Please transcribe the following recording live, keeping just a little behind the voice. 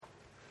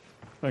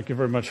Thank you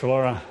very much,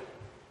 Laura.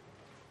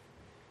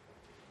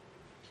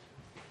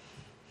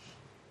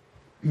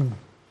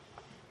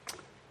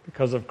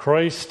 Because of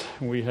Christ,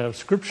 we have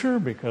Scripture.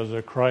 Because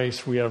of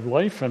Christ, we have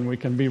life, and we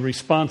can be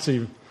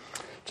responsive.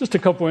 Just a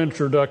couple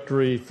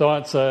introductory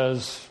thoughts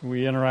as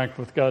we interact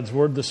with God's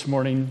Word this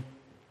morning.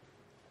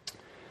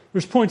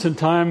 There's points in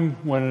time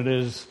when it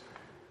is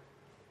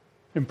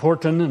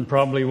important and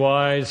probably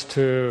wise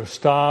to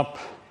stop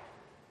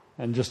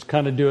and just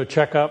kind of do a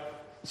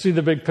checkup. See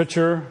the big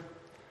picture.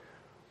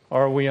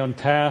 Are we on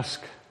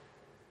task?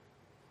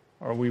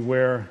 Are we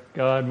where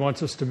God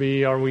wants us to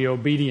be? Are we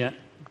obedient?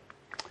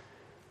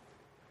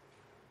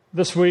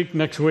 This week,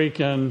 next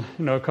week, and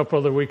a couple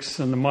other weeks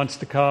in the months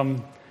to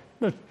come,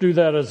 let's do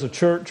that as a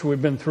church.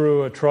 We've been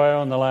through a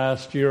trial in the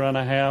last year and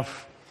a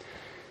half.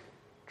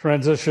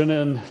 Transition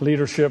in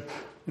leadership,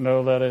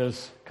 that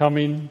is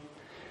coming.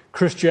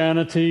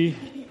 Christianity,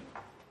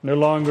 no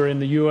longer in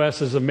the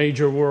U.S. as a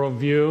major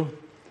worldview.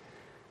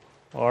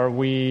 Are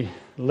we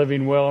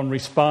living well and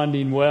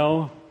responding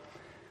well?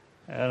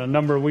 And a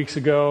number of weeks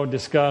ago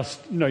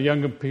discussed,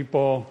 younger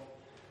people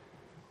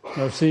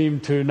seem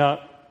to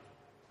not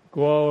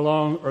go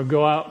along or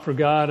go out for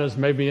God as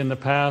maybe in the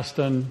past,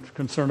 and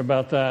concerned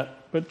about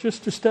that. But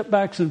just to step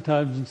back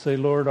sometimes and say,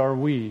 Lord, are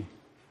we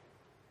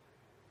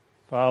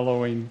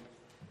following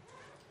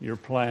your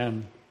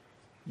plan,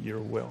 your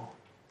will?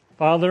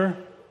 Father,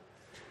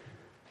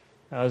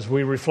 as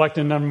we reflect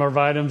on a number of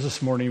items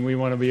this morning, we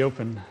want to be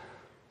open,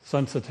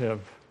 sensitive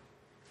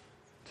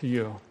to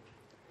you.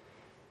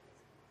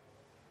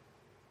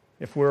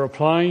 If we're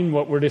applying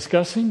what we're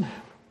discussing,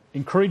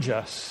 encourage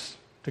us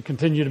to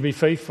continue to be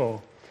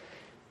faithful.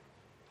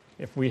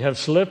 If we have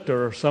slipped,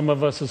 or some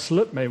of us have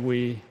slipped, may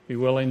we be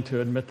willing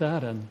to admit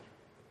that and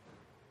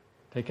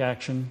take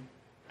action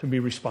to be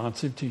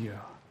responsive to you.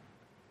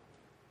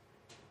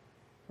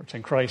 It's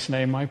in Christ's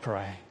name I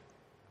pray.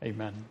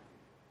 Amen.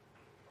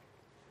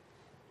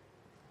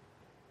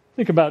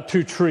 Think about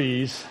two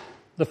trees.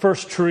 The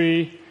first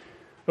tree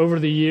over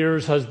the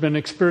years has been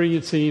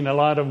experiencing a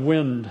lot of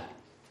wind,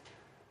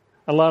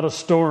 a lot of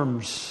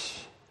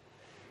storms.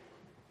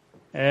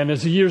 And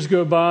as the years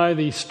go by,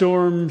 the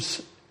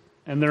storms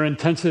and their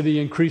intensity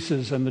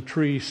increases, and the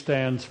tree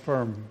stands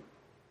firm.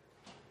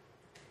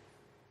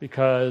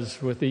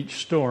 Because with each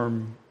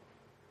storm,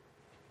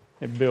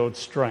 it builds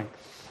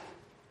strength.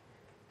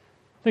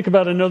 Think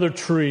about another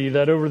tree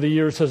that over the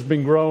years has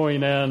been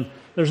growing, and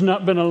there's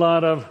not been a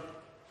lot of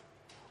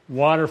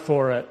water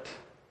for it.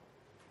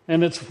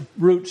 And its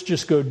roots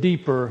just go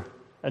deeper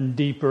and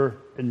deeper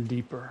and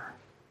deeper.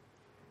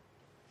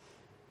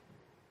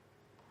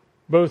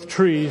 Both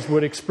trees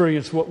would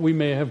experience what we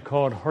may have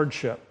called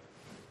hardship,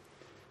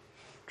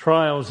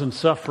 trials and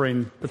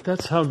suffering, but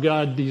that's how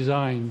God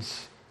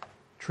designs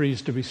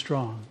trees to be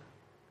strong.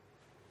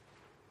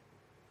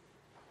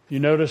 You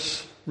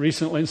notice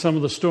recently in some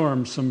of the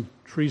storms, some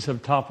trees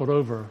have toppled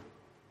over.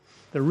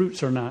 Their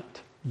roots are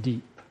not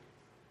deep.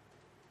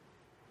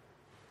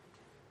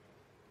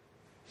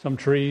 Some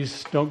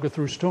trees don't go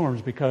through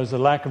storms because of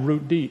the lack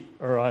of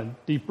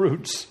deep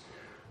roots,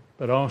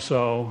 but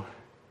also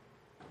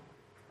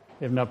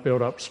they've not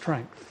built up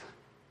strength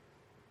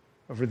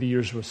over the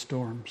years with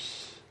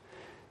storms.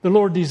 The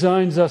Lord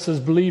designs us as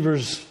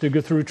believers to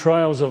go through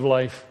trials of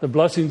life, the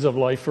blessings of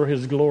life for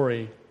His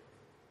glory.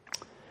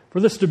 For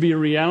this to be a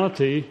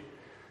reality,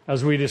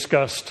 as we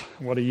discussed,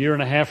 a year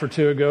and a half or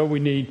two ago, we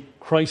need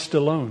Christ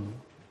alone.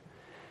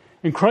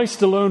 And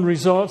Christ alone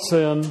results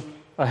in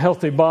a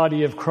healthy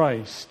body of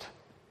Christ.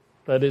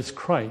 That is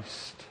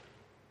Christ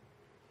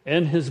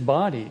and His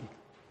body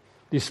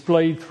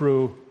displayed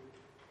through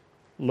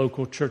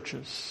local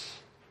churches.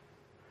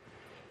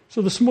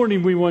 So this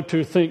morning we want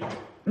to think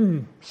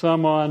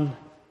some on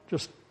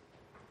just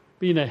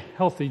being a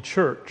healthy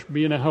church,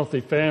 being a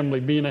healthy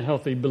family, being a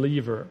healthy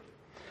believer.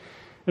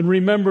 And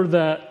remember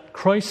that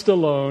Christ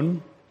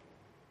alone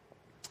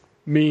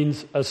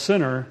means a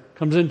sinner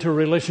comes into a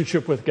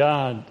relationship with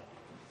God,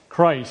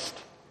 Christ,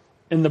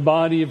 in the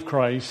body of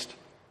Christ.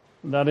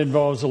 That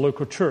involves a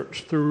local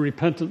church through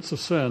repentance of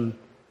sin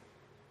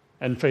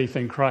and faith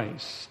in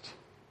Christ.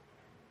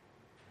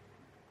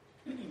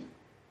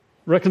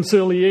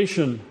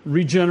 Reconciliation,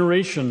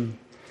 regeneration,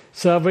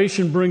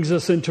 salvation brings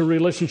us into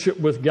relationship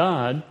with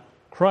God,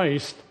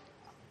 Christ,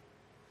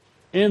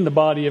 in the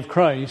body of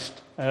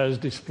Christ as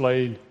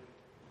displayed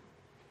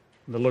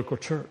in the local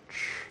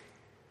church.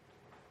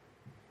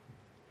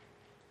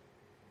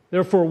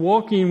 Therefore,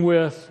 walking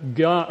with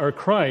God or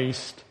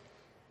Christ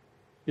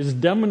is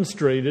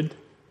demonstrated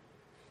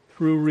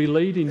through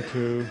relating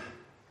to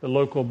the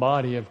local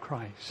body of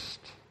Christ.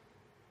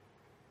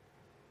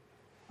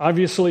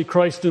 Obviously,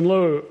 Christ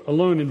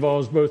alone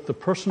involves both the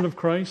person of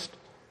Christ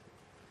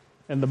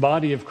and the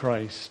body of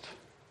Christ.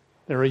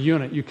 They're a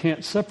unit. You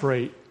can't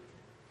separate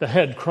the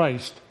head,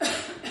 Christ,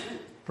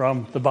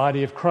 from the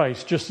body of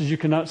Christ, just as you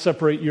cannot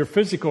separate your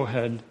physical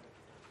head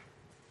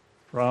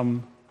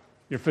from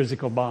your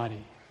physical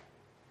body.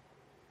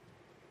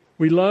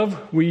 We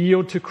love, we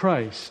yield to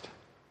Christ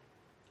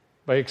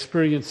by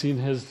experiencing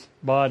His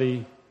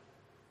body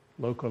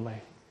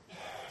locally.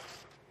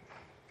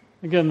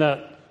 Again,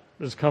 that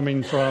is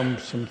coming from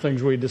some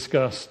things we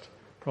discussed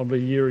probably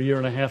a year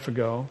and a half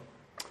ago.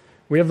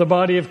 We have the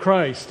body of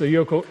Christ, the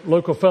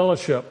local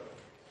fellowship.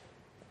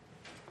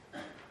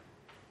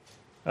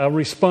 Our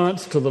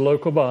response to the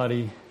local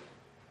body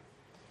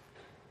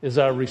is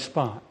our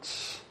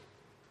response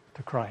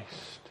to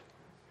Christ.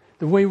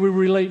 The way we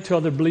relate to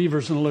other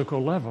believers on a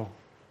local level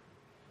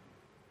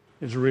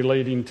is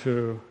relating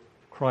to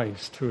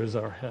Christ, who is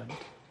our head.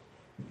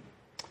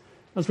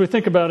 As we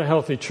think about a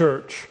healthy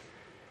church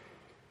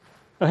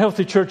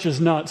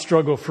is not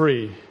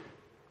struggle-free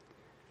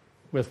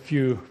with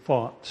few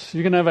faults.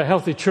 You can have a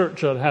healthy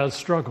church that has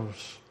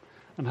struggles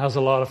and has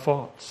a lot of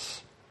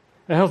faults.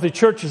 A healthy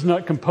church is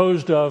not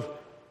composed of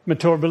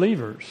mature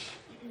believers.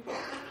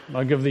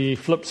 I'll give the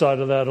flip side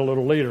of that a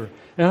little later.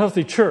 A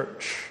healthy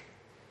church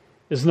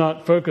is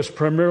not focused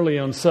primarily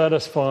on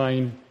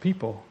satisfying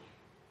people,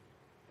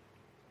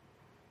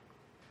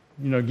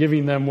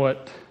 giving them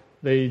what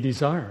they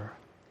desire.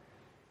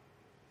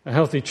 A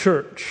healthy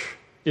church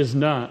is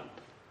not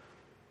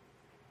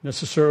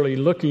necessarily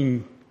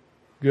looking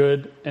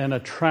good and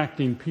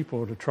attracting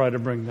people to try to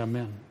bring them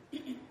in.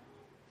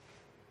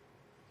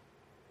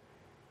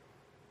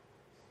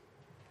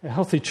 A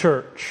healthy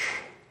church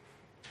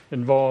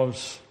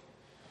involves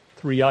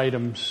 3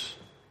 items.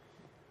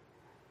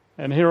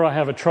 And here I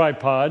have a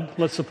tripod.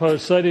 Let's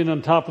suppose sitting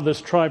on top of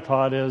this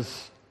tripod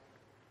is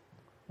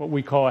what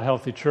we call a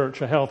healthy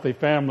church, a healthy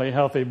family, a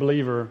healthy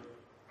believer.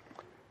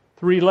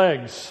 3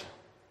 legs.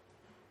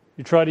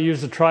 You try to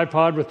use the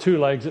tripod with 2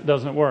 legs, it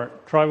doesn't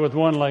work. Try with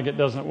 1 leg, it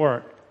doesn't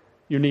work.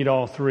 You need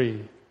all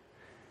 3.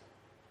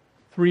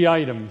 3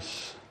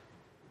 items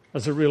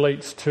as it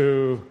relates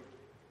to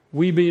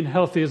we being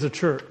healthy as a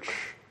church,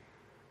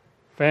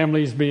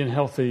 families being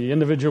healthy,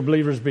 individual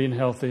believers being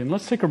healthy. And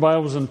let's take our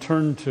Bibles and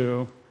turn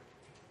to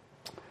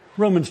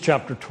Romans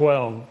chapter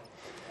 12.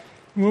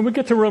 When we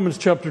get to Romans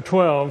chapter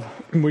 12,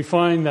 we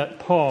find that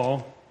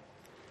Paul,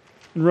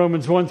 in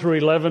Romans 1 through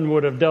 11,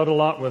 would have dealt a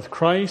lot with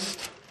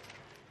Christ.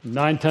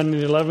 9, 10,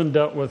 and 11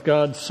 dealt with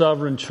God's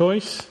sovereign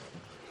choice.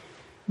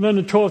 And then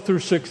in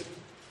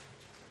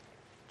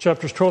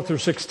chapters 12 through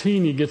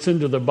 16, he gets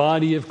into the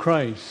body of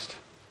Christ.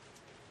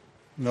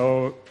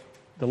 The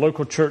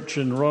local church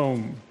in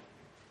Rome.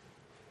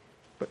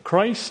 But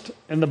Christ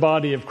and the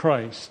body of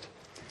Christ.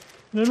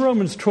 And in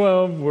Romans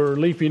 12, we're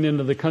leaping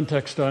into the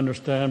context to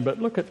understand,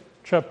 but look at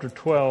chapter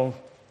 12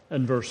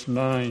 and verse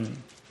 9.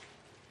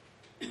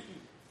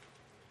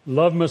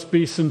 Love must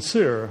be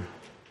sincere.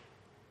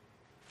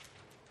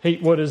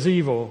 Hate what is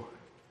evil.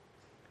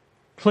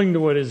 Cling to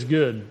what is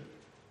good.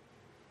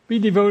 Be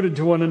devoted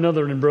to one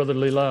another in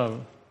brotherly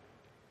love.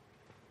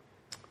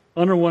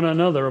 Honor one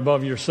another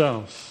above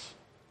yourselves.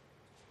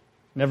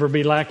 Never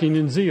be lacking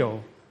in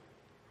zeal,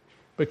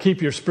 but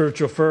keep your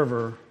spiritual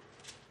fervor,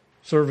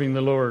 serving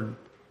the Lord.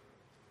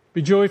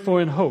 Be joyful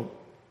in hope,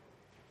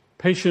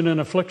 patient in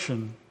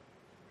affliction,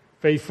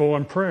 faithful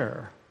in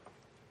prayer.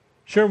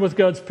 Share with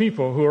God's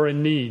people who are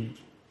in need.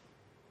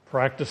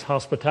 Practice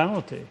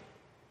hospitality.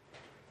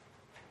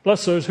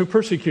 Bless those who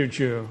persecute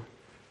you.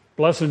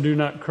 Bless and do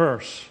not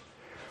curse.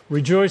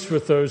 Rejoice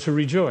with those who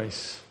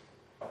rejoice.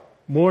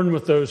 Mourn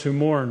with those who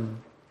mourn.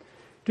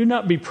 Do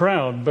not be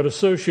proud, but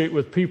associate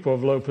with people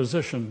of low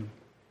position.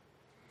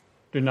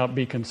 Do not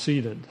be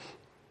conceited.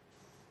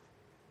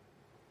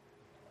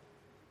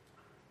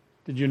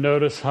 Did you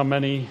notice how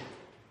many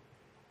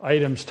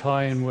items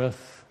tie in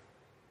with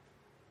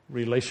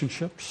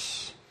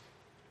relationships?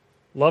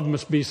 Love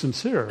must be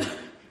sincere.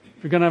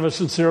 If you're going to have a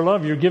sincere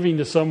love, you're giving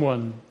to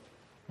someone.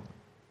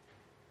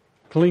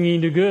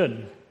 Clinging to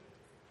good.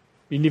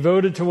 Being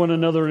devoted to one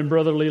another in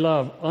brotherly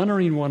love.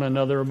 Honoring one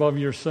another above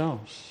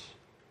yourselves.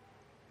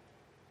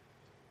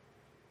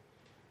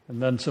 And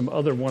then some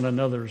other one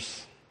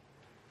another's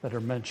that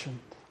are mentioned.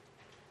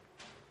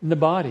 In the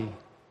body.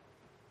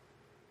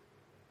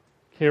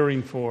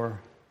 Caring for,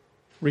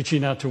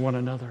 reaching out to one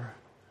another.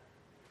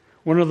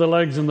 One of the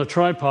legs in the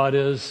tripod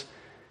is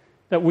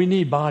that we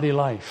need body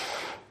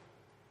life.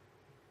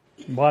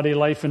 Body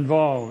life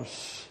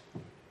involves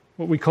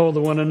what we call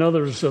the one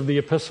another's of the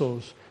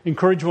epistles.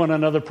 Encourage one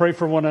another, pray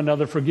for one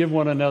another, forgive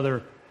one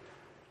another,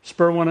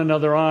 spur one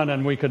another on,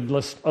 and we could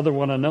list other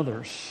one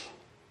another's.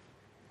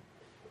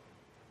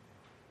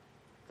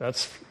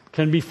 That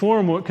can be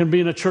formal, it can be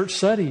in a church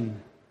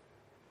setting.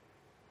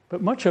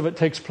 But much of it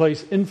takes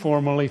place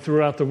informally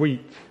throughout the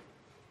week,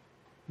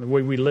 the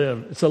way we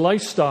live. It's a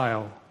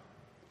lifestyle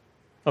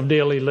of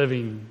daily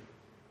living.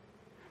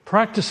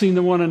 Practicing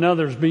the one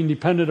another's, being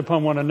dependent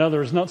upon one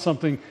another is not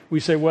something we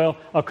say, well,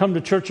 I'll come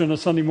to church on a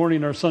Sunday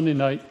morning or a Sunday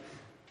night,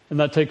 and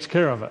that takes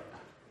care of it.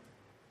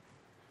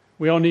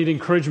 We all need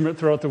encouragement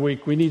throughout the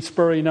week. We need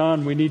spurring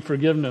on. We need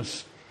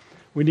forgiveness.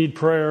 We need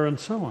prayer and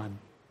so on.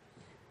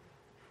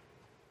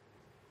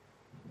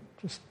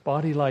 Just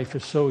body life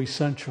is so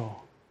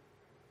essential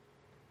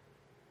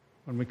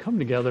when we come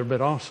together,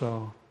 but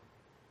also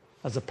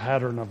as a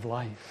pattern of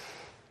life.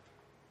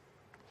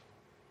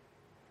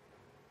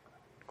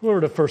 Go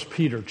over to 1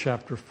 Peter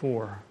chapter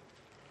 4.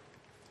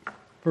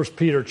 1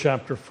 Peter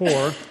chapter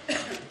 4.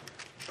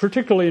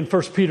 Particularly in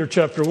 1 Peter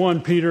chapter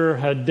 1, Peter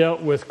had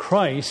dealt with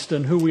Christ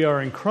and who we are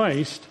in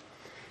Christ.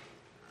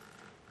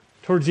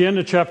 Towards the end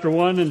of chapter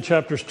 1 and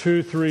chapters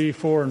 2, 3,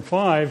 4, and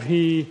 5,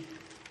 he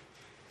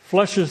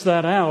fleshes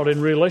that out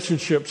in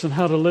relationships and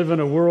how to live in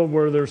a world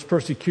where there's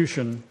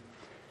persecution.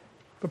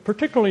 But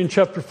particularly in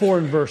chapter 4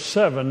 and verse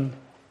 7,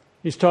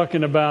 he's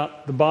talking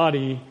about the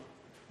body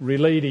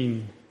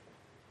relating.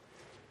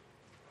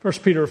 1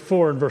 Peter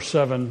 4 and verse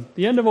 7,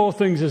 the end of all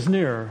things is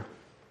near.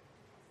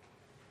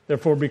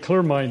 Therefore be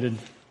clear-minded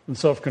and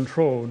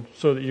self-controlled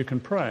so that you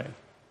can pray.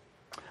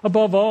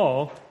 Above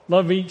all,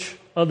 love each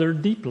other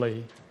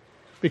deeply,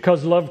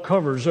 because love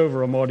covers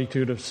over a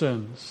multitude of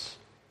sins.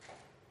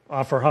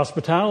 Offer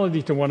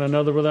hospitality to one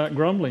another without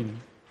grumbling.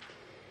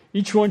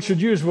 Each one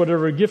should use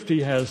whatever gift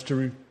he has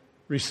to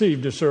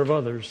receive to serve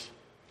others,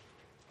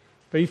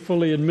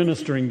 faithfully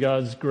administering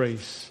God's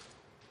grace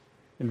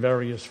in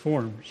various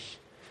forms.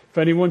 If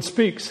anyone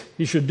speaks,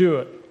 he should do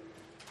it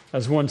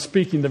as one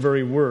speaking the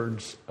very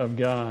words of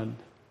God.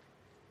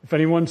 If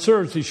anyone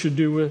serves, he should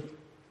do with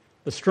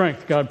the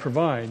strength God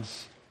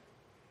provides,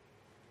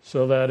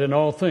 so that in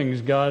all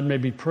things God may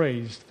be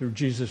praised through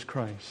Jesus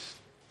Christ.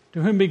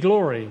 To whom be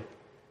glory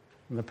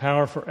and the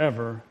power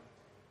forever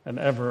and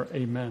ever.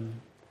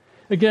 Amen.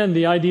 Again,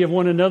 the idea of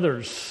one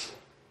another's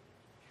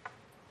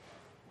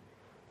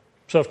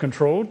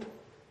self-controlled,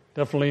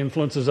 definitely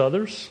influences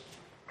others.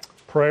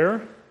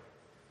 Prayer,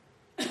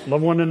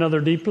 love one another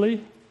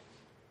deeply,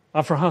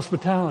 offer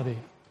hospitality.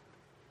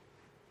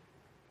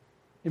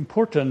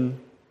 Important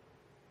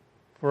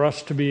for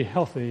us to be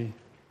healthy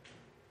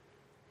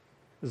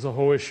is the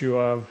whole issue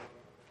of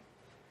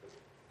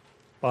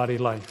body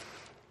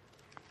life.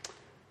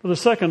 For the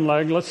second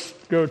leg, let's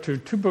go to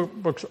two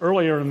books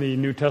earlier in the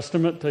New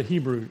Testament, to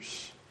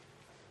Hebrews.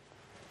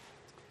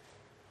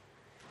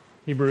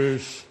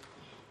 Hebrews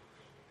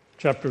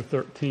chapter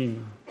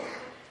 13.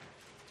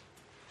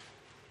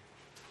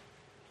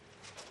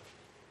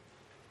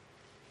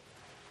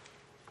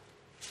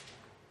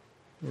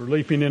 We're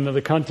leaping into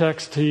the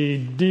context. He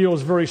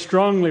deals very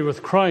strongly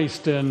with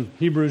Christ in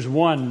Hebrews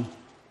 1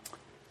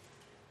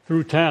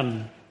 through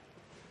 10,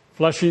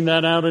 fleshing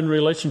that out in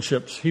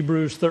relationships.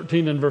 Hebrews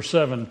 13 and verse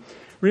 7.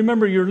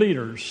 Remember your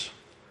leaders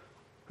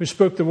who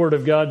spoke the word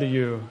of God to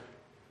you.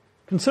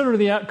 Consider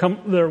the outcome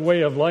of their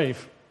way of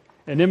life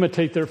and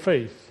imitate their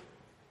faith.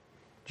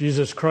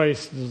 Jesus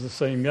Christ is the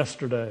same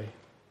yesterday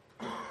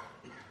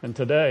and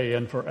today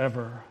and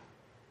forever.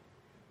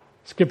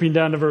 Skipping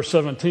down to verse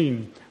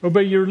 17.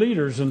 Obey your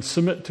leaders and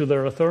submit to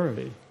their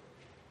authority.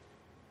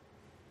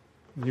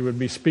 He would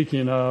be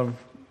speaking of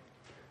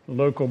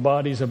local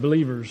bodies of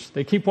believers.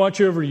 They keep watch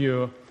over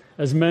you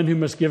as men who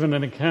must give an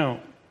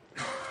account.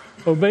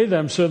 Obey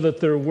them so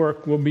that their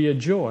work will be a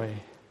joy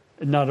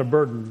and not a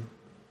burden,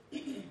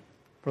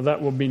 for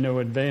that will be no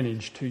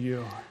advantage to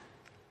you.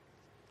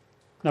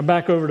 Now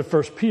back over to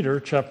 1 Peter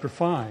chapter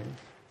 5.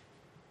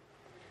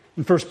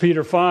 In 1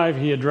 Peter 5,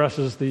 he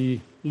addresses the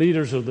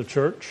leaders of the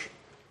church.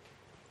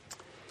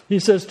 He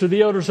says, to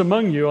the elders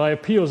among you, I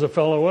appeal as a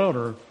fellow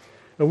elder,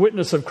 a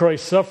witness of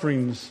Christ's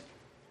sufferings,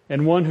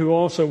 and one who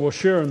also will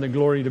share in the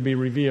glory to be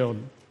revealed.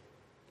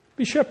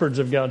 Be shepherds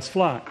of God's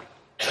flock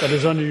that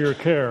is under your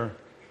care,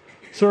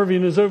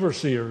 serving as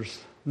overseers,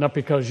 not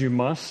because you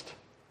must,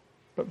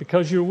 but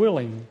because you're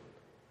willing,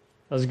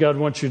 as God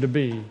wants you to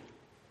be.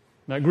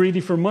 Not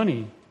greedy for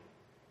money,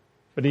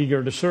 but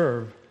eager to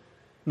serve,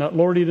 not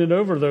lording it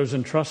over those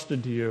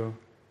entrusted to you,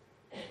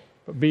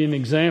 but being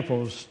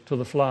examples to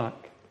the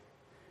flock.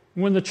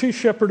 When the chief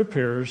shepherd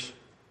appears,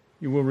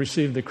 you will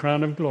receive the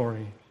crown of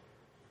glory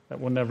that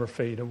will never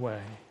fade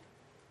away.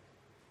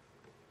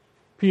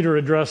 Peter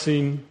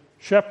addressing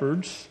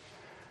shepherds,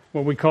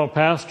 what we call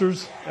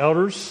pastors,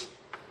 elders,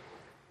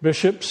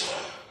 bishops.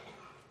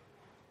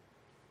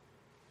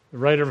 The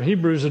writer of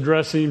Hebrews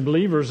addressing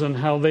believers and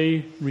how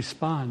they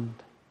respond.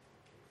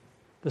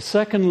 The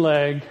second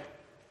leg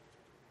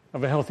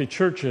of a healthy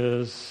church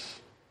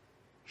is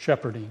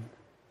shepherding.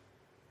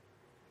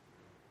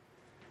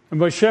 And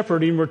by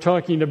shepherding, we're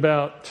talking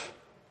about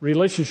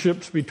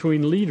relationships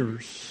between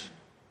leaders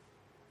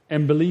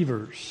and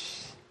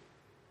believers.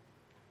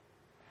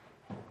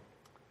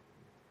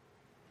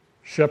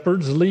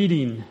 Shepherds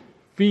leading,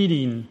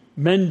 feeding,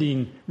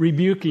 mending,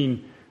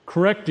 rebuking,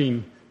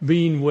 correcting,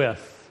 being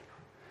with.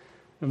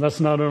 And that's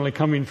not only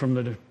coming from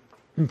the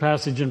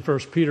passage in 1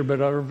 Peter,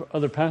 but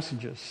other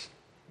passages.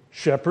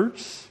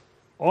 Shepherds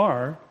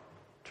are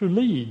to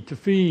lead, to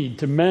feed,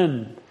 to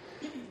mend,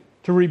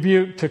 to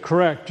rebuke, to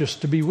correct,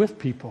 just to be with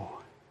people.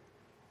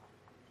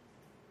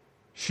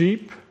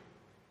 Sheep,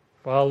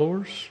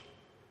 followers,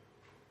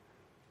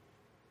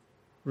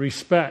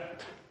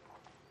 respect,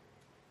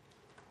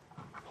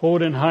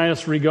 hold in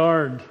highest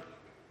regard,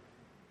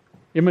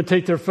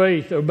 imitate their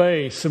faith,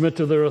 obey, submit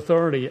to their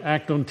authority,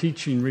 act on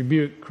teaching,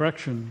 rebuke,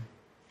 correction.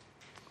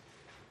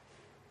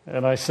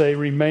 And I say,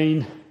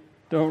 remain,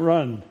 don't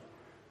run.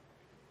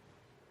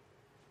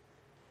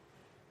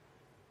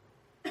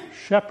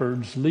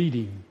 Shepherds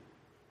leading,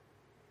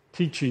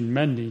 teaching,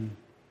 mending,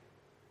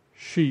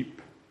 sheep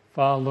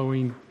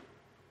following,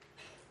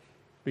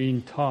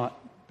 being taught,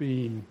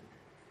 being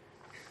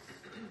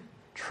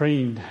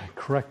trained,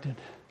 corrected.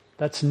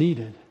 That's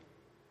needed.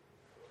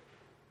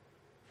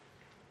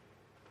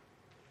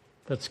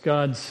 That's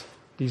God's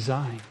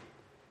design.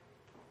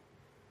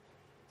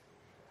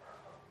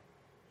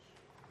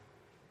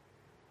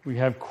 We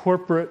have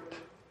corporate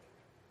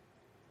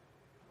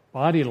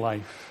body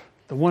life,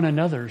 the one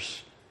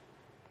another's,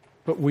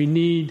 but we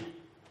need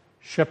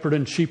shepherd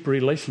and sheep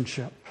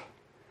relationship.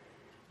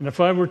 And if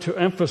I were to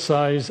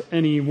emphasize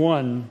any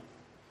one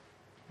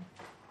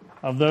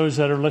of those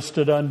that are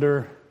listed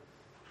under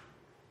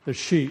the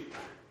sheep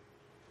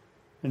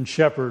and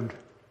shepherd,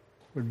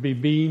 would be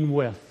being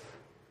with.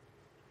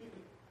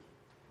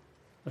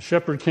 A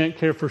shepherd can't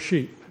care for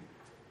sheep.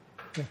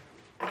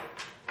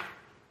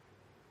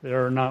 They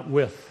are not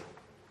with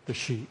the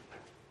sheep.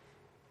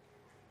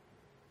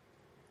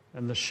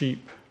 And the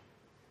sheep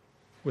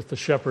with the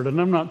shepherd. And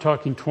I'm not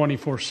talking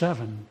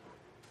 24/7,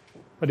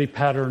 but a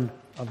pattern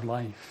of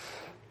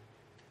life.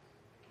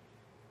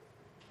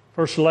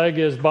 First leg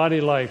is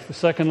body life. The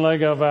second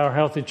leg of our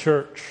healthy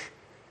church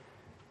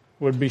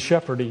would be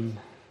shepherding.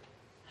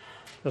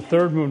 The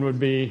third one would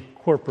be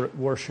corporate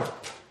worship.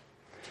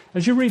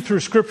 As you read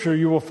through Scripture,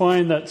 you will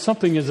find that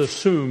something is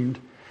assumed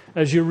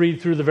as you read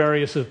through the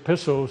various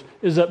epistles,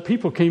 is that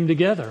people came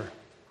together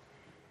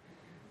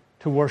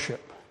to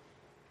worship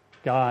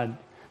God.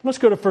 Let's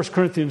go to 1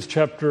 Corinthians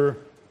chapter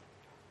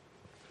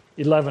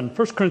 11.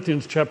 1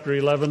 Corinthians chapter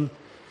 11.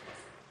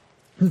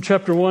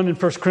 Chapter 1 in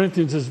 1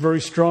 Corinthians is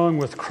very strong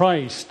with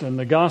Christ and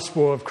the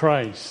gospel of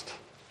Christ.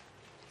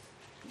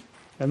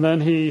 And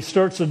then he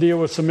starts to deal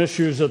with some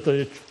issues that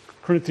the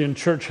Corinthian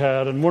church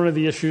had. And one of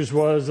the issues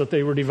was that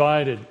they were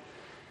divided.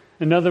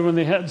 Another one,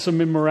 they had some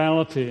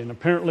immorality. And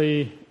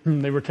apparently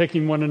they were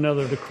taking one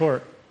another to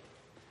court.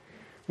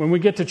 When we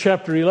get to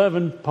chapter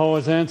 11, Paul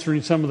is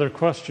answering some of their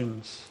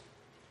questions.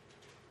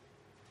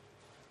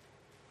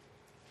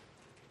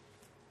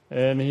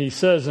 And he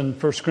says in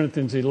 1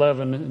 Corinthians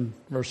 11, in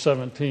verse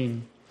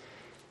 17,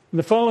 "In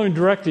the following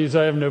directives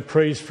I have no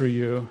praise for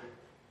you,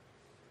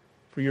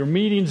 for your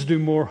meetings do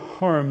more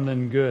harm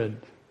than good."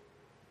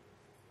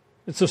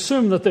 It's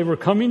assumed that they were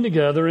coming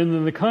together, and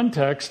in the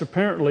context,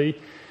 apparently,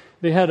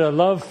 they had a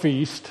love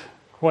feast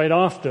quite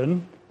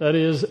often. That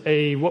is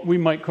what we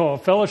might call a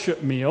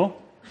fellowship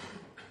meal.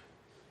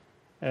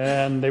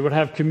 And they would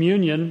have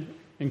communion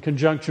in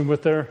conjunction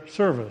with their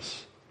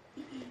service.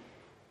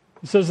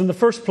 He says, "In the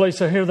first place,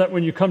 I hear that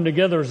when you come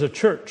together as a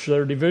church,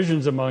 there are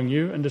divisions among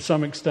you, and to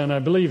some extent I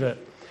believe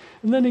it."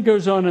 And then he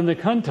goes on in the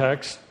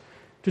context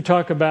to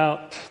talk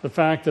about the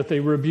fact that they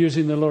were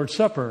abusing the Lord's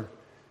Supper.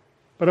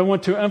 But I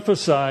want to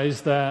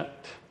emphasize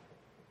that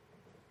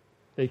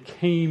they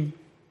came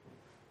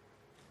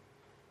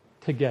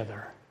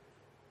together.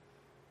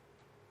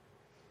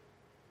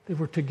 They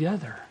were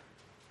together.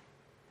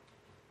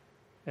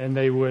 And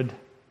they would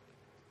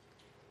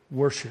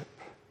worship.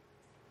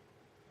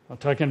 I'm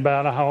talking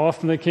about how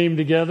often they came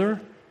together,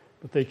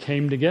 but they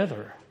came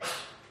together.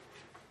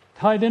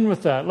 Tied in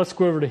with that, let's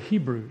go over to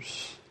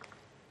Hebrews.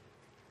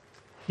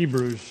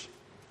 Hebrews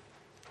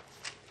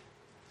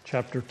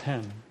chapter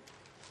 10.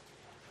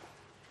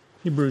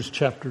 Hebrews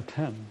chapter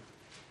 10.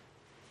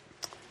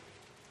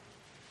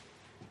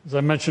 As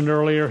I mentioned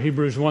earlier,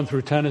 Hebrews 1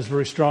 through 10 is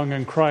very strong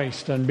in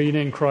Christ and being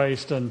in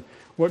Christ and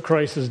what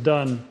Christ has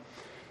done.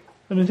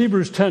 And in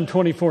Hebrews 10,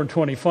 24 and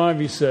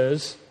 25, he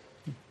says,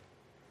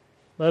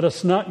 let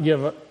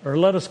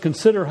us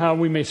consider how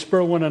we may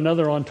spur one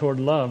another on toward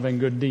love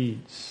and good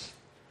deeds.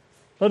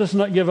 Let us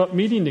not give up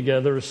meeting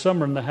together as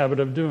some are in the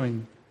habit of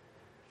doing,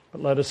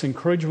 but let us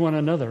encourage one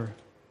another,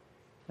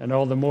 and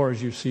all the more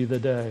as you see the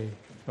day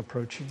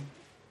approaching.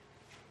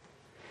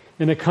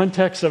 In a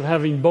context of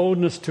having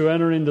boldness to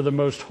enter into the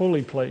most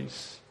holy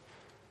place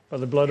by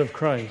the blood of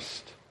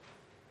Christ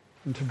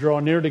and to draw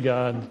near to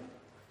God,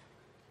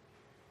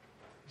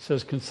 he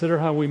says, consider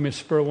how we may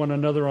spur one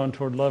another on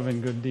toward love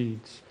and good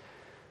deeds.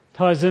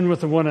 Ties in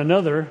with the one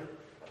another,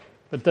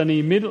 but then he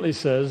immediately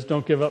says,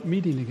 don't give up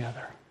meeting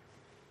together.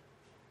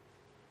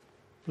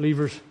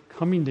 Believers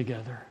coming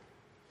together.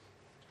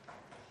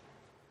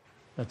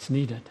 That's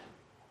needed.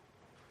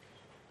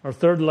 Our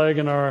third leg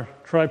in our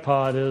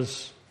tripod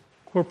is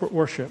corporate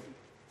worship,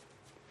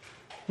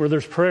 where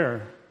there's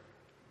prayer,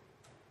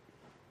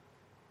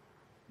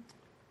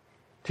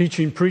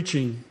 teaching,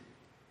 preaching,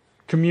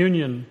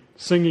 communion,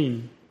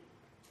 singing,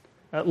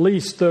 at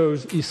least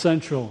those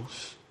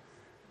essentials.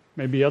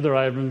 Maybe other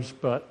items,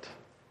 but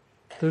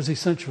those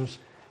essentials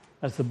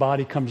as the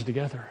body comes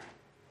together.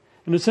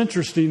 And it's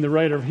interesting, the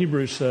writer of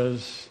Hebrews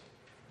says,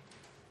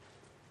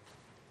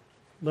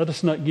 let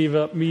us not give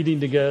up meeting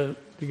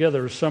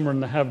together as some are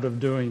in the habit of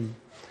doing.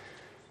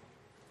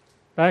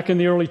 Back in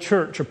the early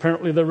church,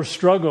 apparently there was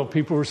struggle.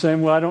 People were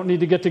saying, well, I don't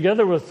need to get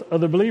together with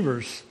other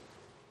believers.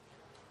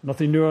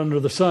 Nothing new under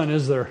the sun,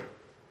 is there?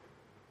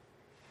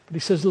 But he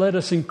says, let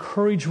us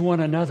encourage one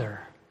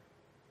another.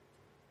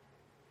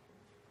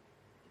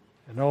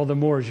 And all the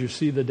more as you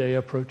see the day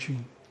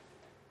approaching.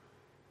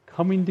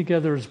 Coming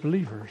together as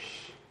believers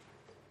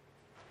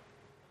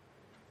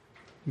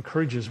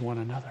encourages one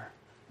another.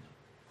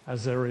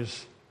 as there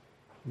is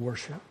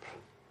worship.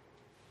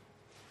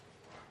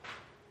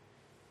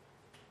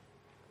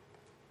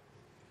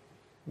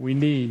 We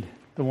need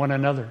the one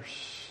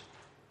another's.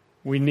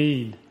 We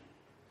need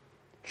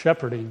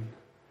shepherding,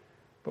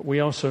 but we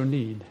also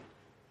need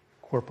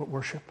corporate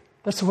worship.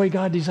 That's the way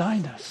God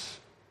designed us.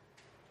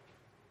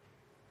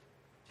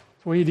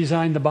 That's the way He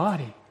designed the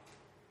body.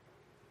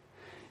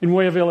 In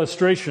way of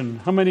illustration,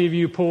 how many of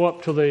you pull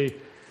up to the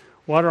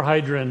water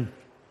hydrant,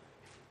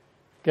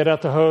 get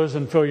out the hose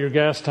and fill your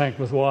gas tank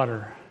with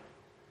water?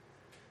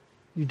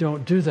 You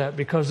don't do that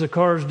because the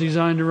car is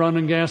designed to run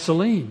on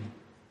gasoline.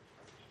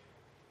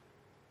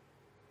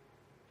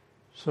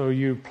 So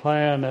you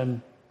plan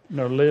and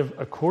live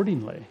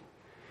accordingly.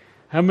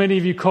 How many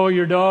of you call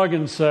your dog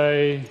and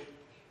say,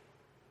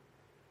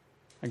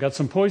 I got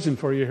some poison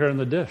for you here in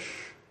the dish?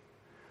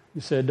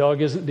 You say a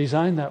dog isn't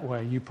designed that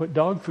way. You put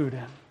dog food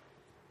in.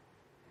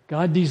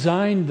 God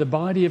designed the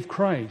body of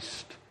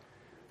Christ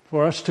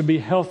for us to be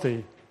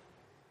healthy,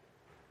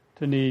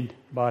 to need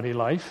body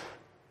life,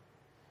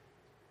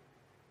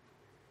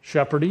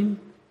 shepherding,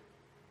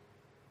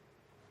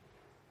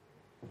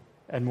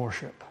 and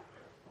worship.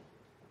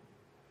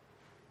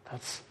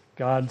 That's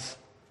God's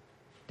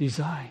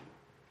design.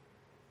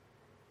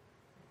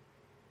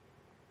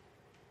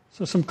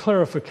 So some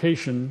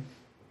clarification.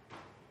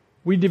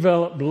 We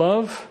develop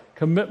love,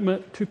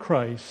 commitment to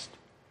Christ,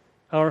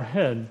 our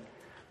head,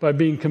 by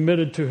being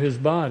committed to His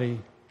body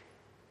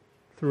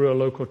through a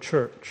local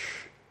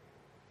church.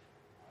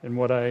 And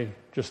what I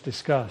just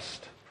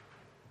discussed,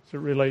 as it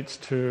relates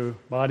to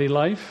body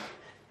life,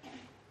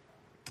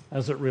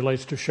 as it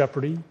relates to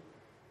shepherding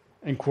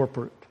and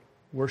corporate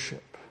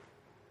worship.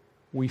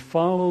 We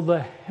follow the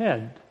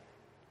head,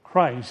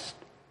 Christ,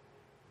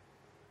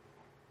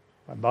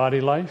 by body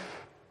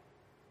life,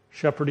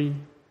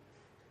 shepherding,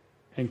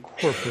 and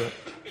corporate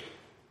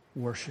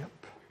worship.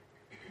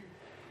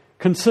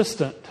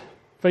 Consistent,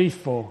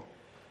 faithful,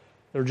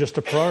 they're just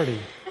a priority.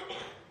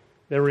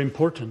 They're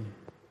important.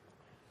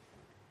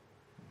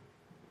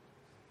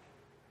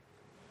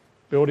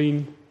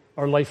 Building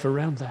our life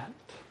around that.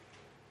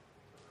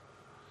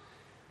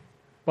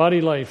 Body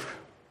life,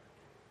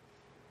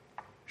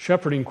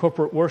 shepherding,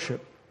 corporate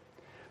worship,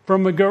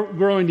 from a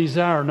growing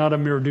desire, not a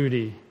mere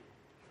duty.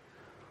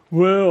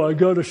 Well, I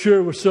got to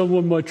share with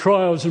someone my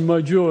trials and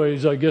my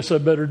joys. I guess I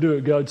better do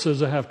it. God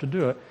says I have to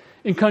do it.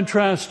 In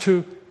contrast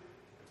to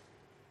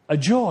a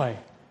joy,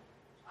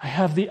 I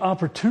have the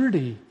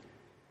opportunity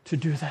to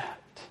do that.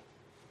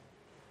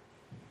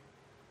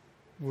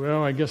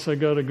 Well, I guess I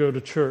got to go to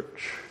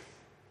church.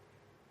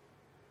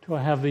 Do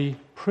I have the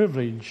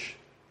privilege,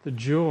 the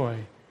joy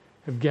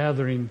of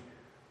gathering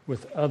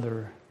with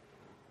other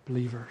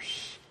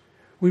believers?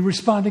 We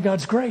respond to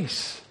God's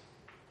grace.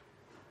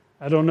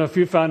 I don't know if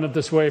you find it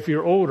this way if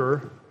you're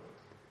older,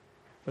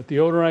 but the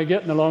older I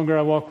get and the longer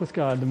I walk with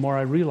God, the more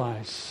I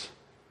realize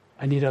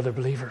I need other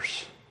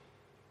believers.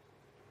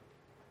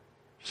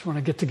 Just want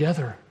to get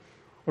together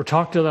or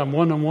talk to them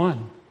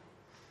one-on-one.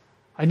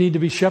 I need to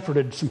be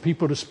shepherded, some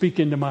people to speak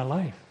into my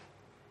life.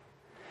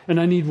 And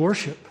I need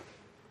worship.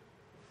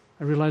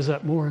 I realize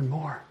that more and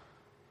more.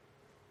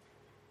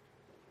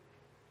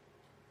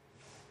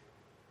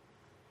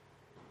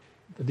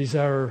 The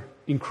desire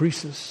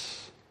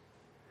increases.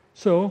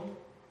 So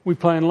we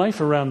plan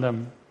life around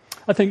them.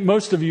 I think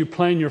most of you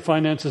plan your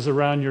finances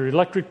around your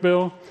electric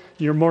bill,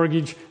 your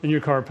mortgage, and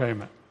your car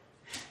payment.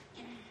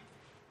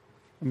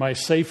 Am I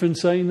safe in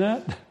saying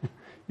that?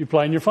 You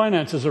plan your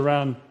finances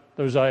around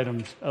those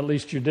items. At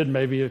least you did.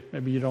 Maybe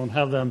you don't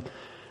have them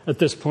at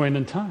this point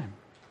in time.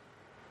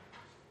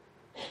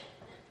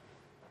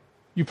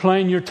 You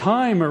plan your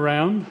time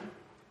around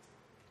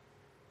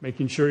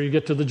making sure you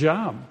get to the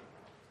job,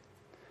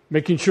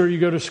 making sure you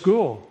go to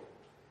school,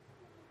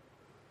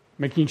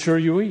 making sure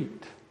you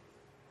eat.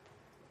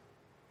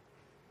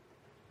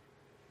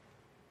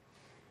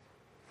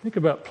 Think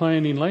about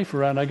planning life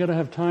around. I got to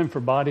have time for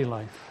body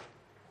life.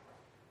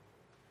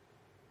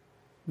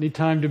 I need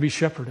time to be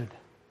shepherded.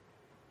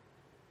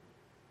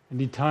 I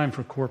need time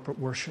for corporate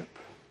worship.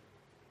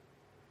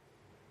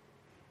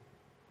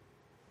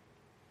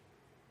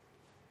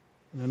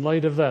 And in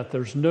light of that,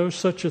 there's no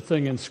such a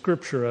thing in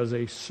Scripture as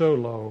a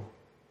solo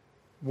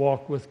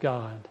walk with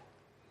God,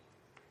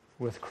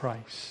 with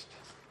Christ.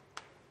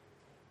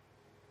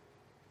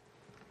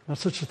 Not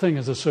such a thing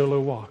as a solo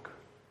walk.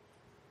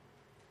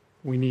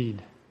 We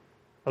need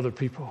other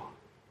people.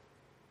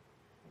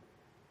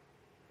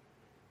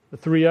 The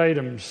three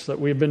items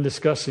that we've been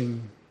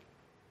discussing: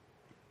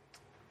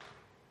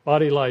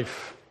 body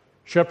life,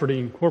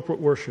 shepherding, corporate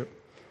worship,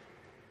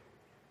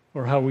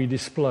 or how we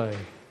display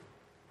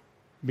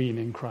being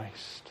in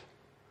Christ.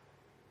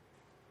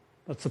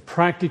 That's the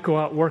practical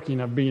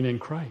outworking of being in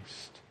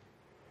Christ,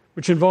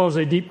 which involves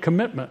a deep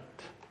commitment.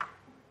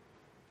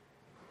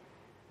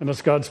 And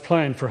that's God's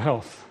plan for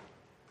health.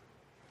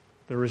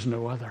 There is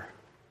no other.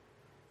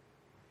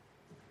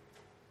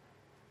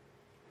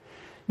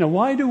 Now,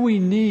 why do we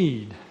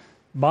need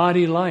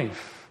body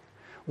life?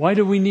 Why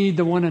do we need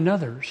the one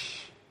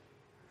another's?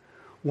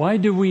 Why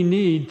do we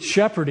need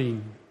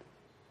shepherding?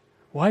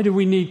 Why do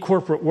we need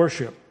corporate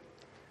worship?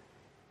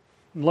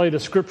 In light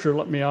of Scripture,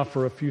 let me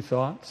offer a few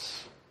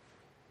thoughts.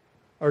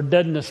 Our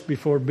deadness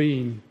before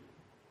being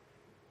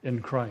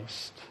in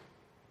Christ.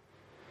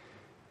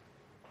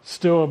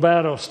 Still a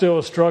battle, still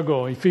a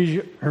struggle.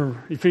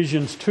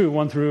 Ephesians 2,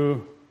 1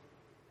 through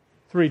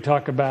 3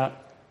 talk about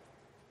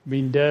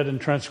being dead in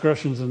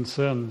transgressions and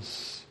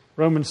sins.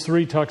 Romans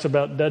 3 talks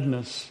about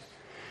deadness.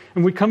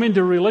 And we come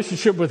into a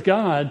relationship with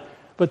God,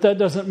 but that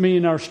doesn't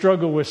mean our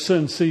struggle with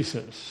sin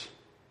ceases.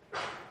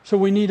 So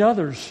we need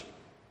others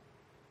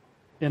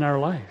in our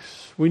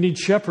lives. We need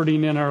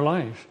shepherding in our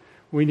lives.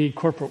 We need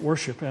corporate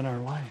worship in our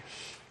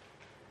lives.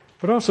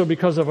 But also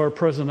because of our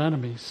present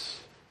enemies.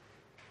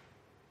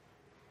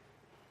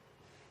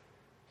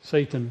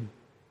 Satan,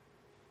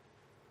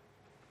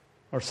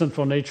 our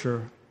sinful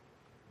nature,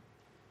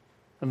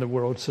 and the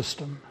world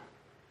system.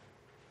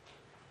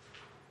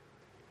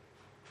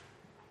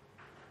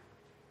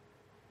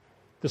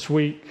 This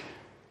week,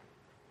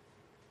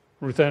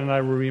 Ruth Ann and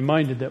I were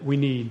reminded that we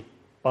need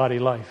body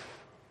life.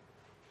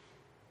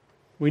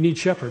 We need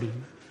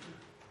shepherding.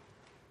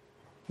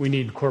 We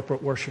need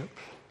corporate worship.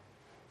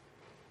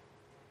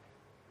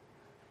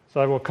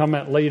 So I will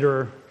comment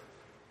later.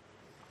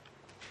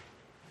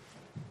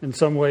 In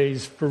some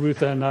ways, for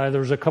Ruth and I, there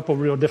was a couple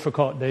real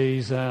difficult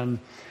days, and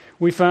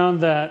we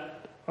found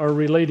that our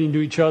relating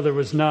to each other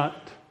was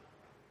not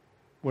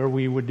where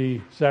we would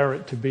desire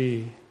it to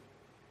be.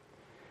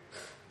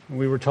 And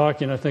we were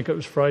talking, I think it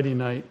was Friday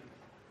night,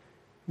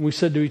 and we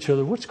said to each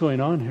other, what's going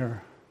on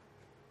here?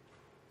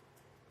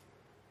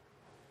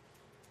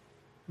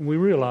 And we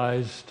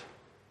realized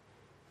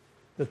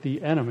that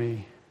the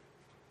enemy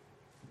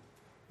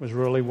was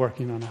really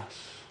working on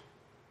us,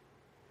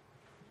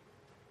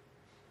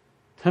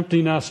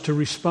 tempting us to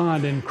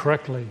respond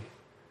incorrectly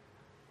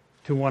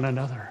to one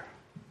another.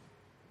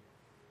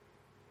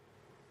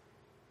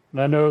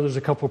 And I know there's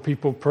a couple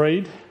people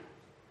prayed.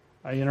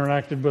 I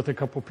interacted with a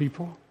couple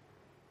people.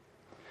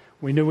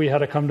 We knew we had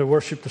to come to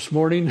worship this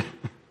morning.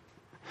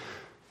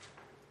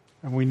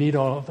 And we need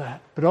all of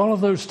that. But all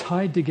of those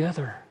tied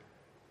together.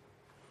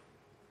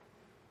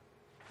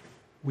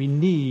 We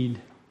need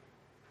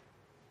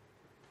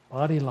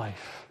body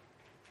life,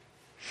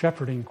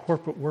 shepherding,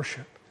 corporate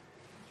worship.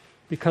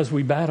 Because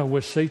we battle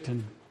with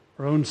Satan,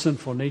 our own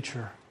sinful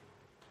nature,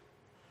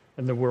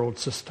 and the world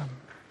system.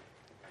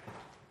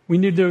 We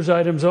need those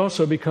items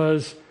also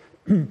because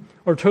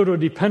our total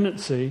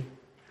dependency,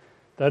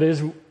 that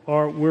is,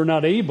 we're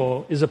not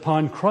able, is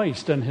upon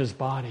Christ and His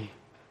body.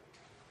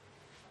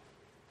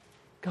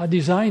 God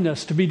designed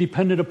us to be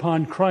dependent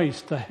upon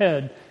Christ, the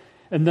head,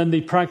 and then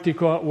the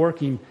practical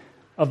outworking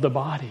of the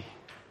body.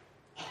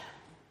 I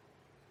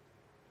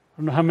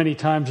don't know how many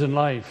times in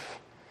life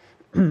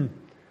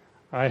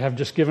I have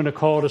just given a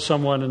call to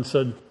someone and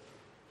said,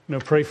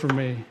 pray for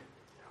me.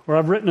 Or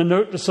I've written a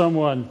note to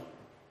someone,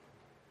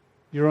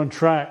 you're on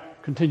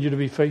track, continue to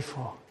be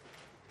faithful.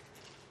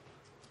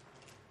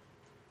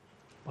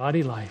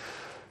 Body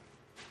life.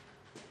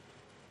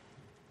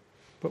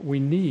 But we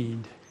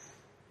need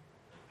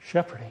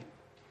shepherding,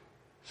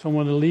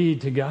 someone to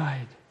lead, to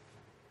guide.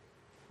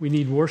 We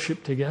need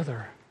worship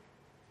together.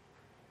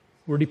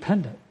 We're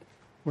dependent.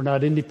 We're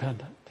not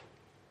independent.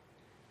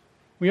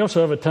 We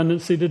also have a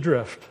tendency to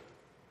drift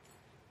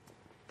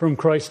from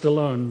Christ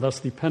alone,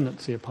 thus we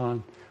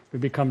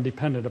become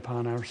dependent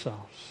upon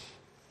ourselves.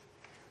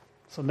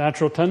 It's a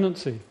natural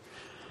tendency.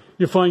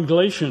 You find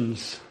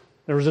Galatians,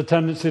 there was a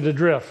tendency to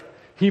drift.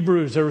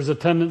 Hebrews, there was a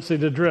tendency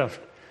to drift.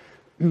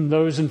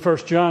 Those in 1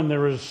 John,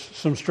 there was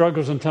some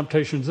struggles and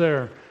temptations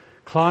there.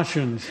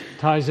 Colossians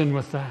ties in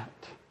with that.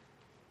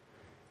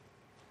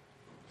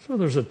 So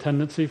there's a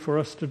tendency for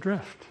us to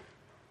drift.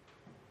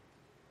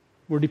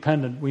 We're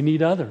dependent. We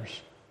need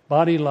others.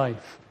 Body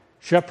life,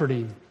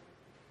 shepherding,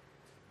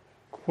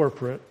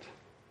 corporate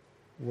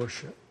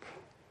worship.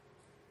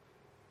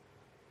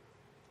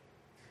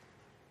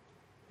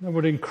 I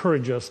would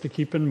encourage us to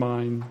keep in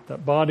mind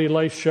that body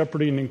life,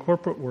 shepherding, and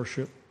corporate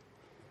worship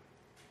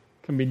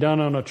can be done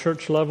on a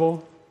church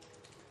level,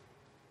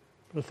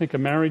 but I think a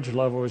marriage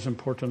level is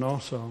important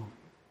also.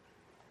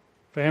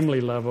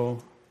 Family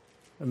level,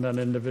 and then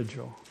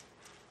individual.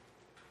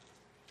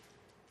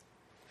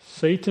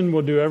 Satan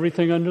will do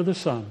everything under the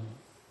sun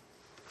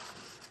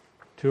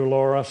to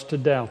lure us to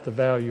doubt the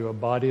value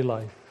of body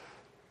life,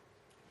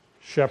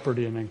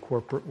 shepherding, and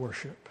corporate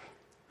worship.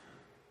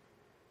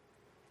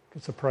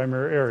 It's a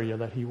primary area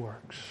that he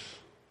works.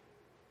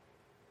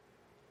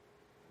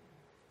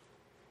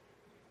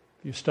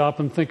 If you stop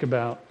and think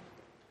about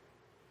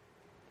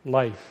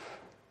life,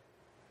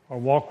 or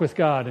walk with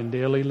God in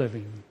daily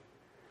living,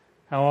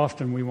 how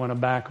often we want to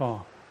back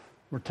off.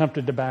 We're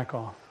tempted to back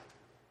off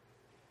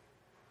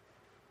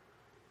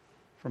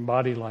from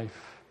body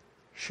life,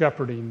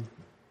 shepherding,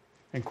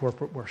 and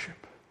corporate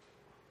worship.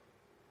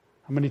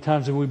 How many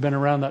times have we been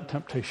around that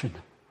temptation?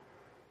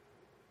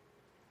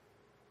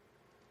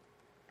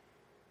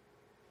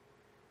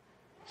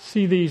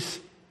 See these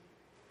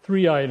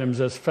three items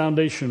as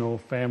foundational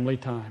family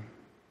time.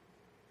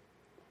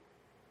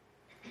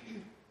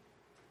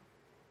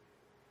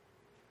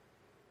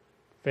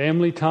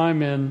 Family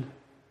time in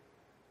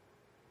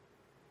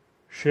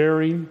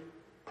sharing,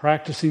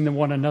 practicing the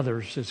one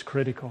another's is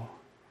critical.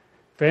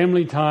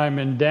 Family time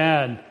in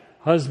dad,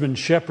 husband,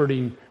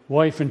 shepherding,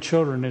 wife and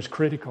children is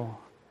critical.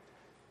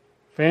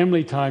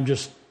 Family time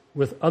just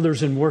with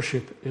others in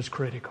worship is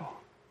critical.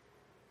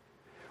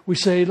 We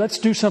say, let's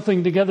do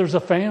something together as a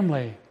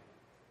family.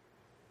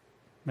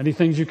 Many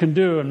things you can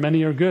do, and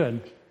many are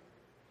good.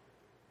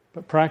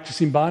 But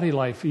practicing body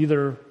life,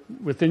 either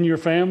within your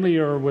family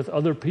or with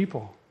other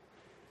people,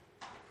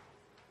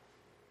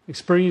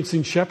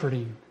 experiencing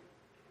shepherding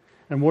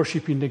and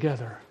worshiping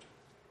together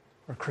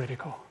are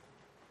critical.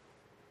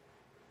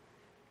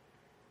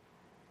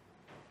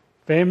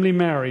 Family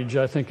marriage,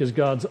 I think, is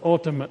God's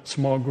ultimate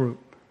small group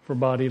for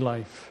body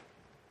life.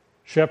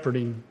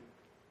 Shepherding,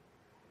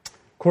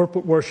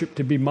 corporate worship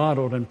to be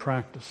modeled and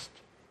practiced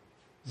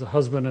as a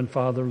husband and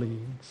father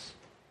leads.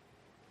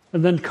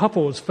 And then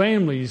couples,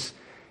 families,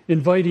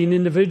 inviting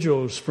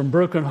individuals from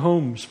broken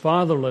homes,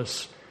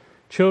 fatherless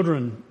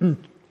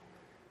children,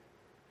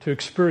 to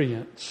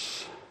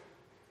experience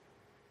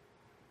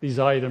these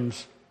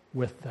items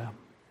with them.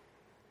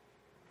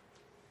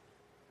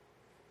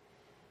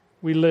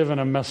 We live in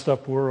a messed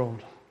up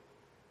world.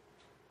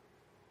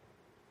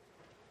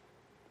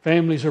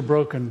 Families are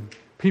broken.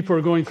 People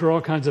are going through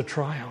all kinds of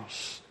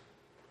trials.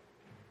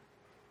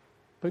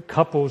 But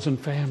couples and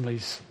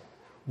families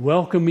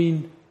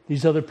welcoming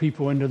these other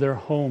people into their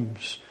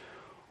homes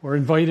or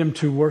invite them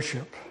to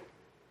worship,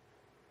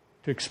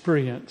 to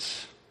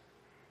experience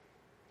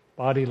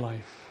body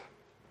life,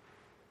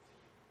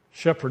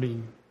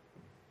 shepherding,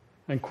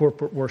 and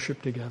corporate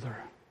worship together.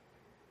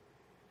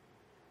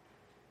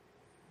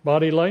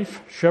 Body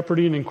life,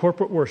 shepherding, and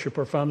corporate worship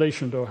are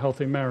foundation to a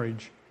healthy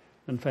marriage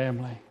and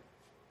family.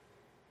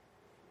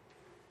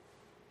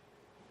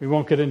 We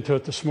won't get into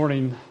it this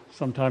morning,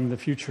 sometime in the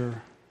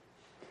future.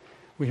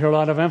 We hear a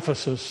lot of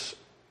emphasis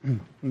on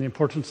the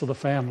importance of the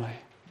family.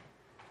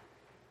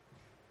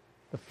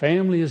 The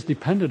family is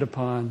dependent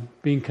upon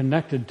being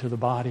connected to the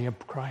body of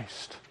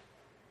Christ.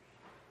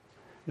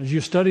 As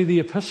you study the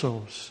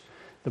epistles,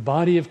 the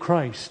body of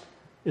Christ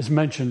is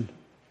mentioned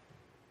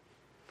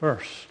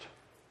first,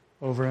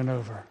 over and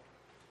over.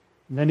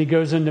 And then he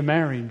goes into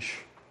marriage,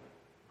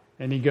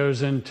 and he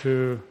goes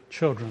into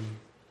children.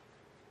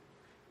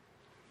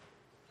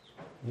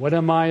 What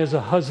am I as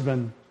a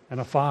husband and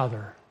a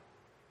father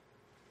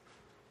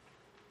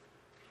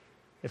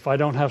if I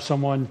don't have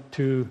someone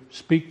to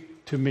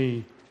speak to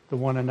me, the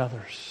one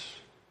another's?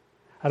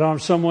 I don't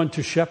have someone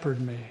to shepherd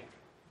me,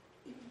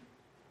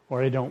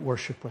 or I don't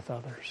worship with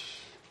others.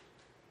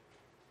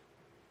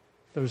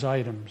 Those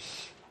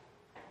items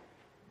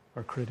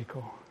are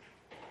critical.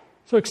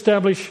 So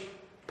establish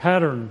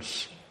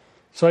patterns,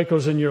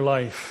 cycles in your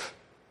life.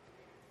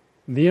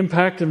 The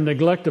impact of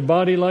neglect of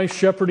body life,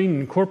 shepherding,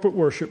 and corporate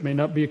worship may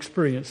not be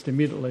experienced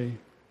immediately.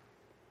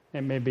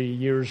 It may be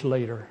years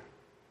later.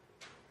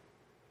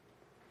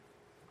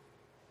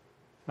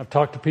 I've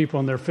talked to people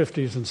in their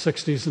 50s and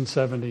 60s and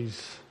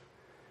 70s,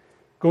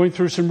 going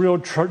through some real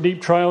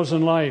deep trials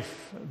in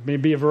life,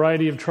 maybe a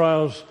variety of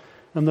trials,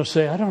 and they'll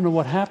say, I don't know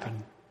what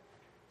happened.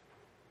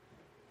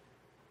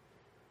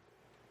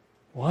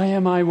 Why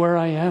am I where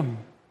I am?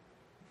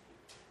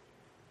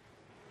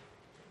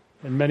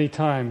 And many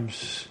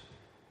times,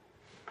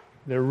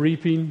 they're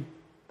reaping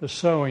the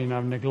sowing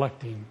of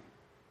neglecting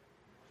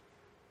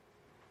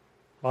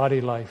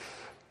body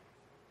life,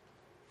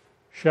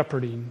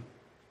 shepherding,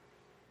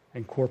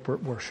 and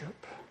corporate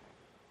worship.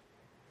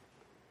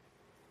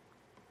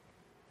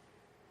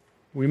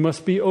 We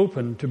must be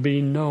open to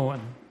being known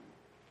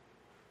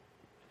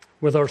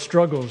with our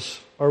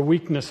struggles, our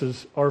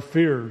weaknesses, our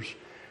fears,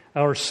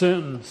 our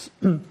sins,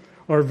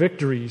 our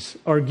victories,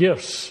 our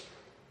gifts,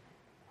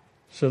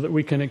 so that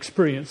we can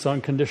experience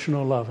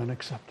unconditional love and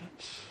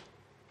acceptance.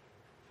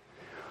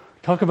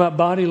 Talk about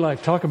body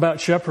life, talk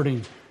about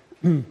shepherding,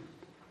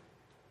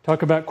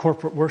 talk about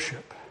corporate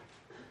worship.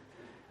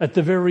 At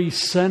the very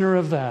center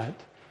of that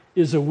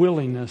is a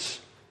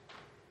willingness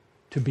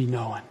to be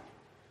known.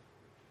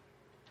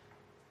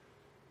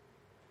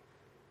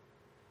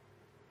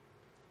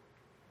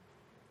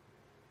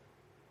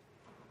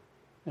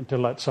 And to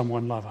let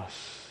someone love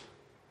us.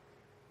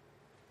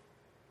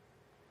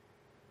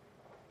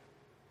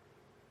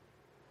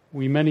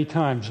 We many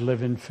times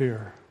live in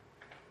fear.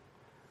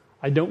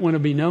 I don't want to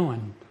be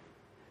known,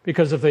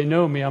 because if they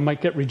know me, I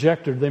might get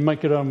rejected. They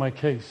might get on my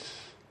case.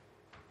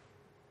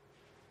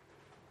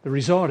 The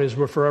result is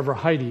we're forever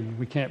hiding.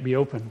 We can't be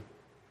open.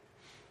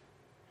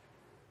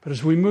 But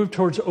as we move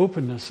towards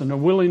openness and a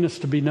willingness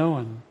to be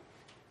known,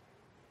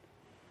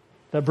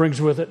 that brings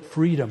with it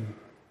freedom.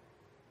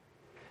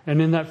 And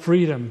in that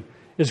freedom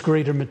is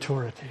greater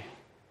maturity.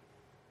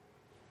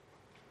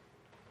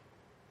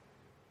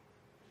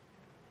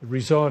 The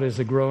result is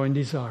a growing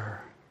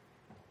desire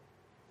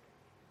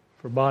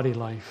for body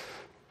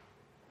life,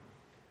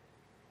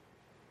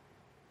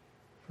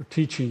 for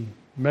teaching,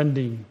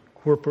 mending,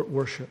 corporate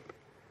worship,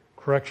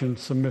 correction,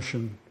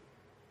 submission,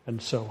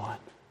 and so on.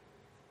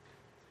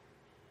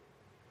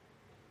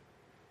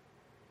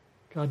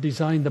 God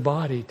designed the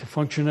body to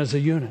function as a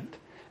unit.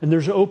 And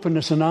there's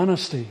openness and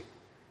honesty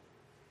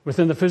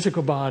within the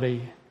physical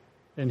body,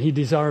 and He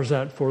desires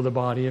that for the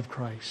body of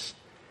Christ.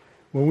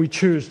 When we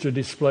choose to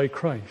display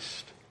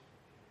Christ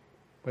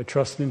by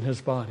trusting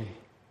His body,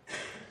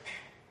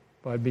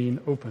 by being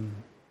open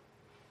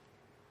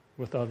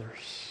with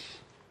others.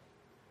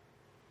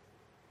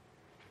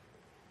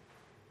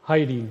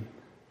 Hiding,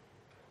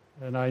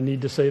 and I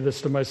need to say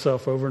this to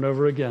myself over and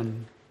over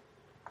again,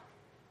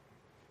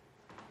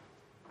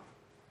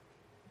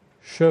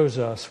 shows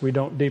us we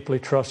don't deeply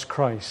trust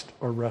Christ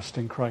or rest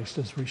in Christ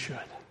as we should.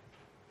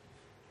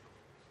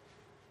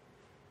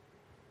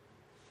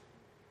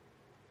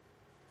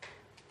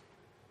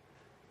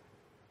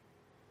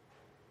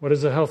 What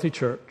is a healthy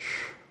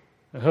church?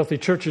 A healthy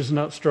church is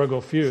not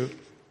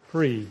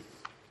struggle-free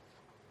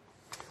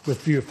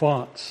with few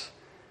thoughts.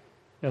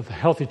 A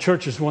healthy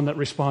church is one that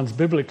responds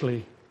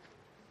biblically,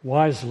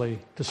 wisely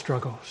to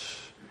struggles.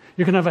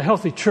 You can have a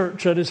healthy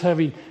church that is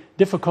having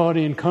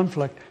difficulty and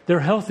conflict.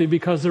 They're healthy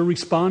because they're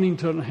responding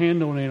to it and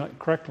handling it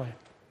correctly.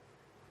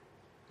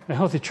 A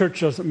healthy church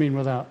doesn't mean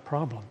without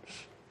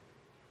problems.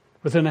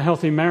 Within a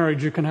healthy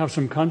marriage, you can have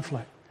some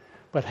conflict,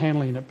 but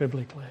handling it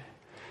biblically.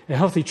 A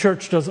healthy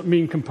church doesn't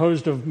mean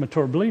composed of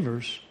mature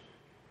believers.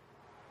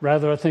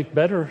 Rather, I think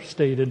better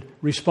stated,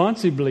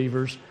 responsive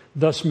believers,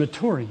 thus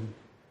maturing.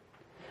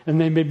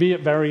 And they may be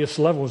at various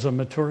levels of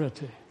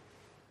maturity.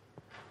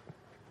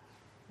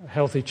 A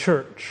healthy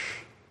church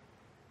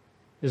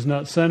is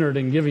not centered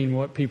in giving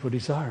what people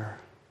desire,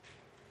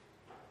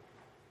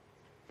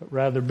 but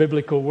rather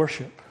biblical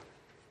worship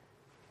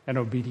and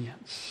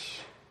obedience.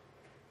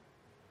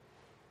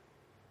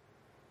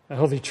 A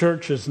healthy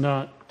church is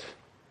not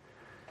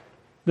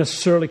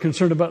necessarily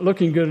concerned about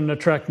looking good and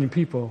attracting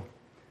people,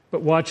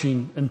 but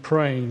watching and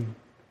praying,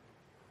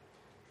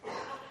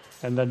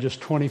 and then just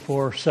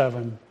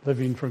 24/7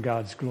 living for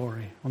God's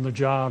glory on the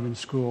job, in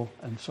school,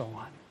 and so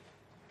on.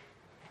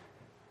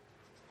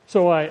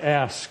 So I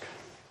ask,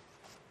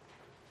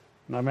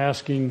 and I'm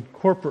asking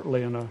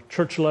corporately on a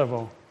church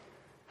level,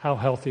 how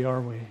healthy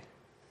are we? I'm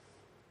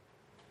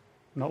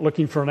not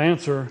looking for an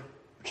answer.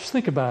 Just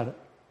think about it.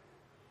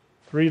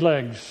 3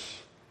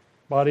 legs: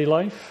 body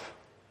life,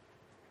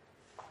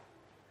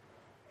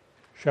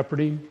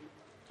 shepherding,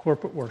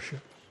 corporate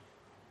worship.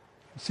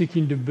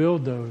 Seeking to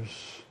build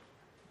those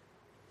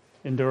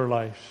into our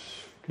lives,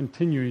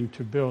 continuing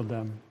to build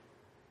them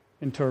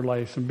into our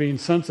lives, and being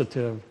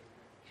sensitive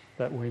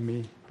that we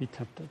may be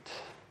tempted.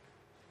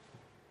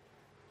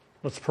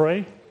 Let's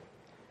pray.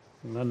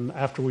 And then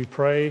after we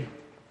pray,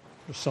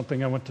 there's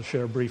something I want to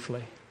share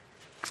briefly.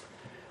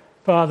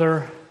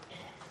 Father,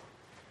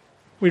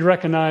 we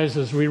recognize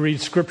as we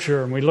read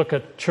Scripture and we look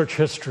at church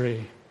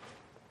history,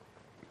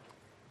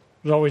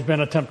 there's always been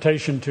a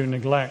temptation to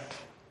neglect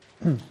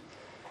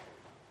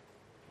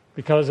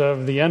because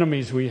of the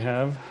enemies we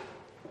have: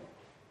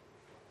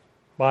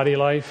 body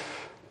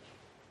life,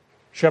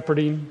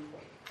 shepherding,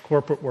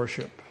 corporate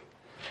worship.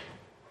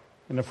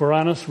 And if we're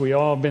honest, we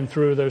all have been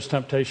through those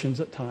temptations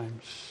at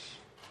times.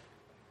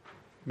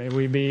 May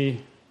we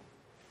be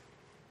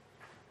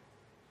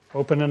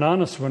open and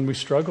honest when we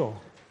struggle,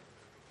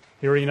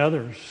 hearing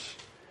others.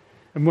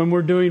 And when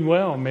we're doing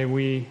well, may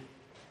we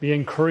be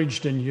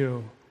encouraged in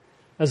you.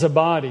 As a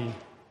body,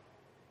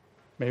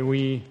 may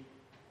we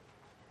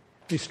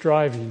be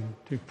striving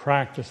to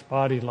practice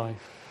body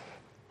life,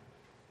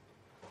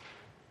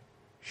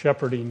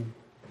 shepherding,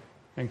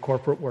 and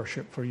corporate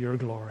worship for your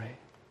glory.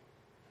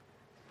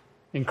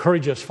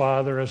 Encourage us,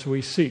 Father, as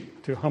we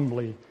seek to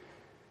humbly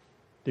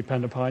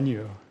depend upon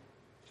you.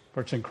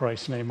 For it's in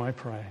Christ's name I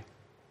pray.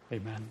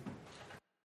 Amen.